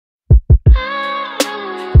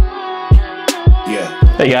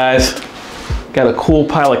Hey guys, got a cool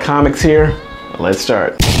pile of comics here. Let's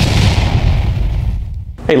start.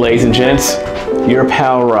 Hey ladies and gents, your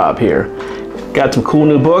pal Rob here. Got some cool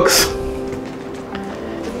new books.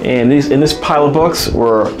 And in this pile of books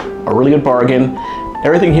were a really good bargain.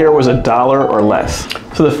 Everything here was $1 or less.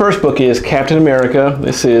 So the first book is Captain America.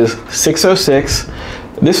 This is 606.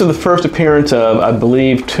 This is the first appearance of, I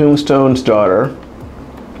believe, Tombstone's daughter.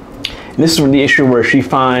 And this is the issue where she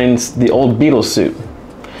finds the old Beatles suit.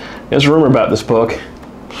 There's a rumor about this book.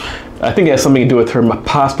 I think it has something to do with her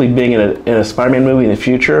possibly being in a Spider-Man movie in the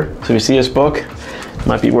future. So if you see this book, it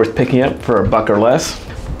might be worth picking up for $1 or less.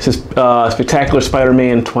 This is Spectacular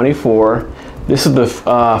Spider-Man 24. This is the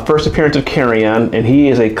first appearance of Carrion, and he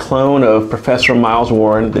is a clone of Professor Miles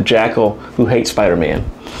Warren, the Jackal who hates Spider-Man.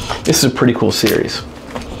 This is a pretty cool series.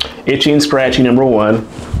 Itchy and Scratchy #1.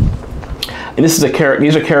 And this is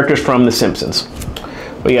these are characters from The Simpsons.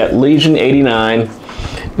 We got Legion 89.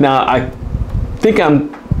 Now, I think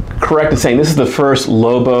I'm correct in saying this is the first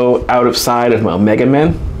Lobo out of sight of Omega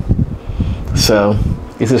Men. So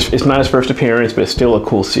it's not his first appearance, but it's still a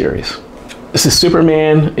cool series. This is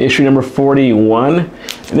Superman issue number 41.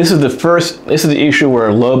 And this is the issue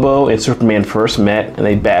where Lobo and Superman first met and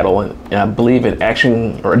they battle, and I believe in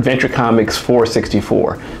Action or Adventure Comics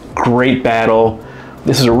 464. Great battle.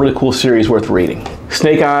 This is a really cool series worth reading.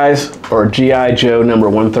 Snake Eyes, or G.I. Joe number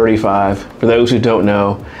 135. For those who don't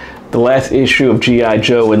know, the last issue of G.I.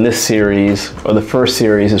 Joe in this series, or the first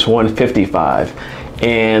series, is 155.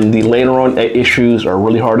 And the later on issues are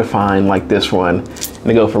really hard to find, like this one, and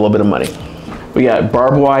they go for a little bit of money. We got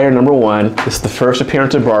Barbed Wire #1. This is the first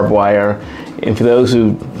appearance of Barbed Wire. And for those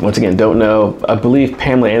who, once again, don't know, I believe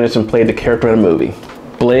Pamela Anderson played the character in a movie.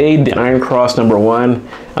 Blade, the Iron Cross #1.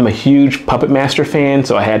 I'm a huge Puppet Master fan,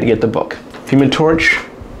 so I had to get the book. Human Torch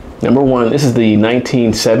 #1. This is the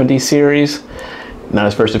 1970 series, not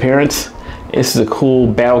his first appearance. This is a cool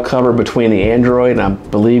battle cover between the android and I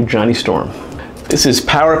believe Johnny Storm. This is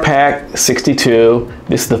Power Pack 62.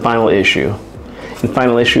 This is the final issue. And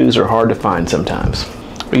final issues are hard to find sometimes.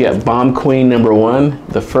 We got Bomb Queen #1,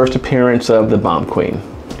 the first appearance of the Bomb Queen.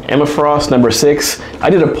 Emma Frost #6. I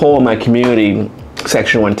did a poll in my community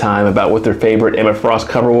section one time about what their favorite Emma Frost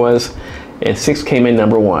cover was, and 6 came in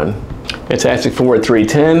 #1. Fantastic Four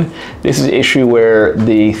 310. This is an issue where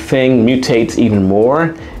the Thing mutates even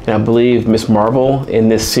more, and I believe Miss Marvel in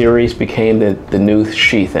this series became the new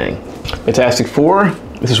She-Thing. Fantastic Four,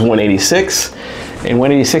 this is 186, and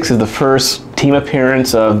 186 is the first team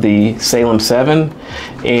appearance of the Salem 7,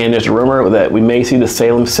 and there's a rumor that we may see the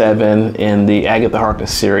Salem 7 in the Agatha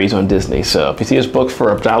Harkness series on Disney. So if you see this book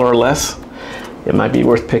for $1 or less, it might be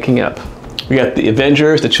worth picking up. We got the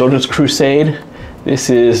Avengers, the Children's Crusade.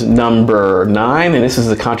 This is number 9, and this is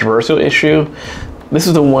the controversial issue. This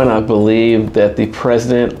is the one I believe that the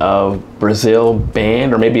president of Brazil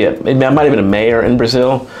banned, or maybe I might have been a mayor in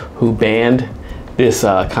Brazil who banned this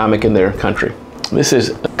comic in their country. This is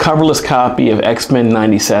a coverless copy of X-Men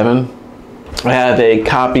 97. I have a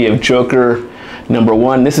copy of Joker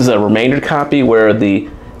 #1. This is a remainder copy where the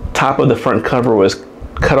top of the front cover was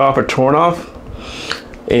cut off or torn off,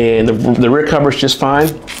 and the rear cover is just fine.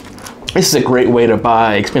 This is a great way to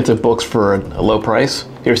buy expensive books for a low price.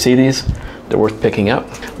 You ever see these? They're worth picking up.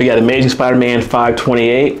 We got Amazing Spider-Man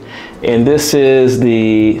 528, and this is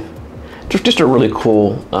just a really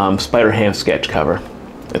cool Spider-Ham sketch cover.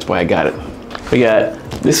 That's why I got it.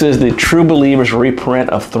 This is the True Believers reprint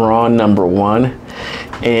of Thrawn #1,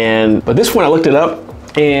 but this one I looked it up,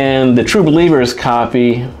 and the True Believers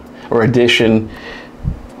copy or edition,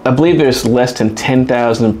 I believe there's less than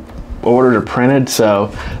 10,000 ordered or printed, so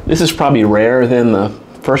this is probably rarer than the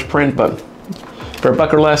first print, but for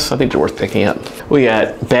 $1 or less, I think they're worth picking up. We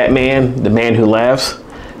got Batman, the Man Who Laughs,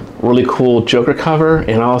 really cool Joker cover,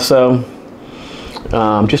 and also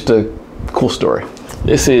just a cool story.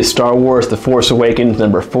 This is Star Wars The Force Awakens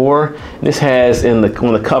 #4. This has on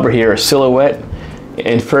the cover here a silhouette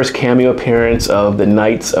and first cameo appearance of the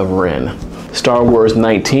Knights of Ren. Star Wars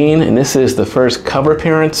 19, and this is the first cover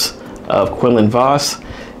appearance of Quinlan Vos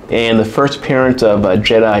and the first appearance of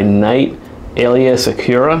Jedi Knight Aayla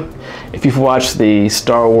Secura. If you've watched the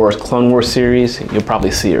Star Wars Clone Wars series, you'll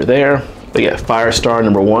probably see her there. We got Firestar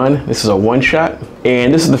 #1. This is a one-shot,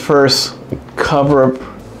 and this is the first cover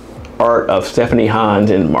art of Stephanie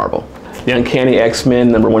Hans in Marvel. The Uncanny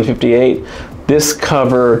X-Men #158. This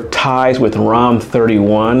cover ties with ROM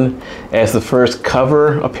 31 as the first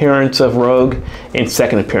cover appearance of Rogue and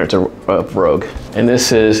second appearance of Rogue. And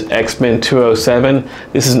this is X-Men 207.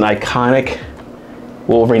 This is an iconic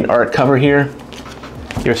Wolverine art cover here.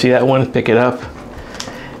 You ever see that one? Pick it up.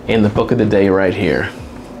 And the book of the day right here.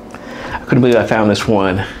 couldn't believe I found this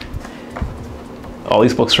one. All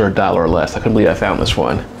these books are $1 or less. I couldn't believe I found this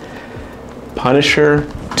one. Punisher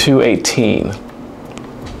 218.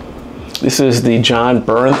 This is the Jon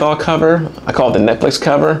Bernthal cover. I call it the Netflix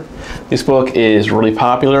cover. This book is really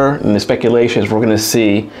popular, and the speculation is we're going to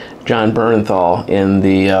see Jon Bernthal in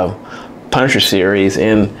the Punisher series,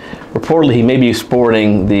 and reportedly he may be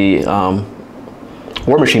sporting the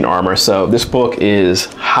War Machine armor. So this book is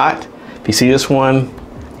hot. If you see this one,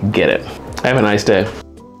 get it. Have a nice day.